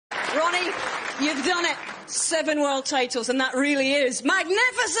Ronnie, you've done it. 7 world titles, and that really is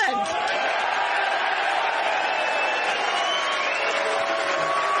magnificent!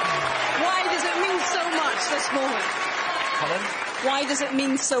 Why does it mean so much, this moment? Pardon? Why does it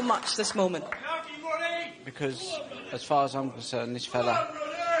mean so much, this moment? Because, as far as I'm concerned, this fella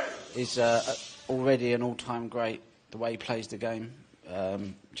is already an all-time great. The way he plays the game,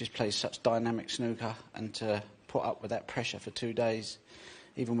 just plays such dynamic snooker, and to put up with that pressure for 2 days,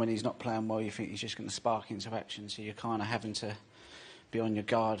 even when he's not playing well, you think he's just going to spark into action, so you're kind of having to be on your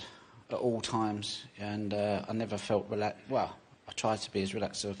guard at all times, and I never felt relaxed. Well, I tried to be as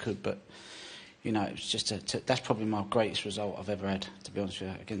relaxed as I could, but, you know, it was just that's probably my greatest result I've ever had, to be honest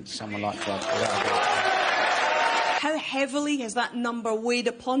with you, against someone like Flood. How heavily has that number weighed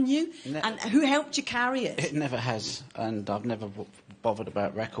upon you, and who helped you carry it? It never has, and I've never bothered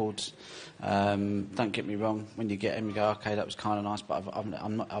about records. Don't get me wrong, when you get him, you go, OK, that was kind of nice, but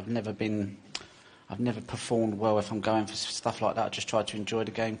I've never performed well if I'm going for stuff like that. I just try to enjoy the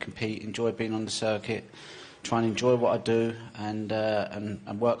game, compete, enjoy being on the circuit, try and enjoy what I do, and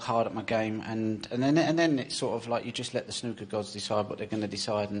work hard at my game, and then it's sort of like you just let the snooker gods decide what they're going to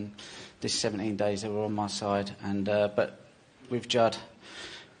decide. And this 17 days they were on my side, and but with Judd,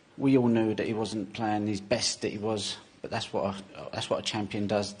 we all knew that he wasn't playing his best, that he was. But that's what a champion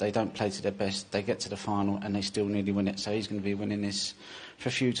does. They don't play to their best. They get to the final and they still nearly win it. So he's going to be winning this for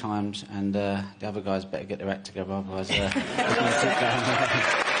a few times, and the other guys better get their act together, otherwise he's going to keep going.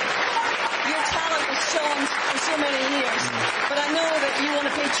 Your talent has shone for so many years, but I know that you want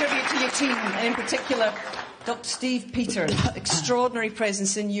to pay tribute to your team, and in particular, Dr. Steve Peters, extraordinary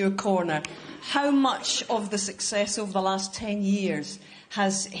presence in your corner. How much of the success over the last 10 years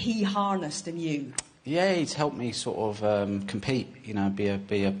has he harnessed in you? Yeah, he's helped me sort of compete, you know, be an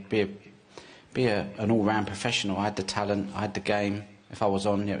all-round professional. I had the talent, I had the game. If I was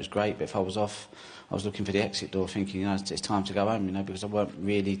on, yeah, it was great, but if I was off, I was looking for the exit door, thinking, you know, it's time to go home, you know, because I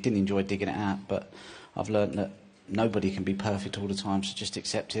didn't enjoy digging it out, but I've learnt that nobody can be perfect all the time, so just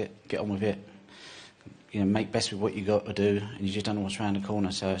accept it, get on with it. You know, make best with what you got to do, and you just don't know what's around the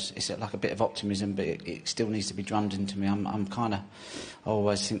corner. So it's like a bit of optimism, but it still needs to be drummed into me. I'm kind of, I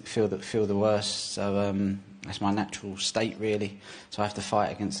always feel the worst. So that's my natural state, really. So I have to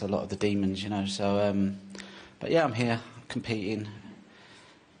fight against a lot of the demons, you know. So, but yeah, I'm here competing,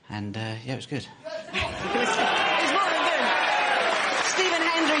 and yeah, it was good.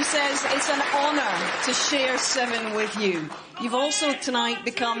 He says it's an honour to share 7 with you. You've also tonight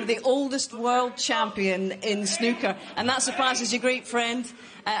become the oldest world champion in snooker, and that surpasses your great friend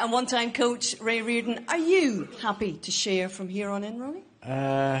and one-time coach Ray Reardon. Are you happy to share from here on in, Ronnie?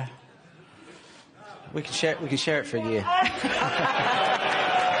 We can share it for a year.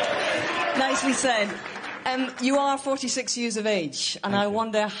 Nicely said. You are 46 years of age, and I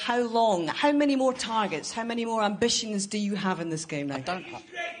wonder how many more targets, how many more ambitions do you have in this game now?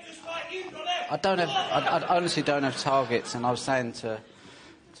 I honestly don't have targets, and I was saying to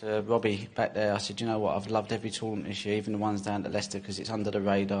Robbie back there, I said, you know what, I've loved every tournament this year, even the ones down at Leicester, because it's under the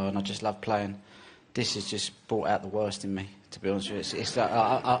radar, and I just love playing. This has just brought out the worst in me, to be honest with you. It's like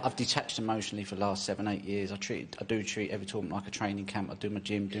I've detached emotionally for the last 7-8 years. I do treat every tournament like a training camp. I do my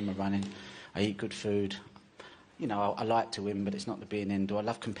gym, do my running, I eat good food. You know, I like to win, but it's not the be and end all. I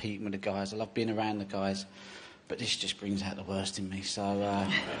love competing with the guys. I love being around the guys. But this just brings out the worst in me. So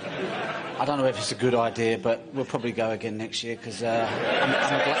I don't know if it's a good idea, but we'll probably go again next year, because I'm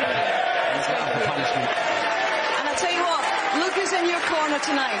a glutton for punishment. And I tell you what, look who's in your corner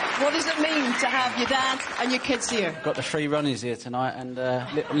tonight. What does it mean to have your dad and your kids here? Got the 3 runnies here tonight, and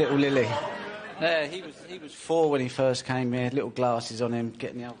little Lily. Yeah, he was 4 when he first came here, little glasses on him,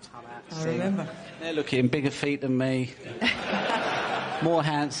 getting the old tongue out. I remember. Yeah, look at him, bigger feet than me, more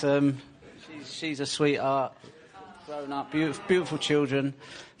handsome. She's a sweetheart, grown up, beautiful children.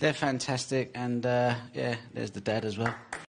 They're fantastic, and yeah, there's the dad as well.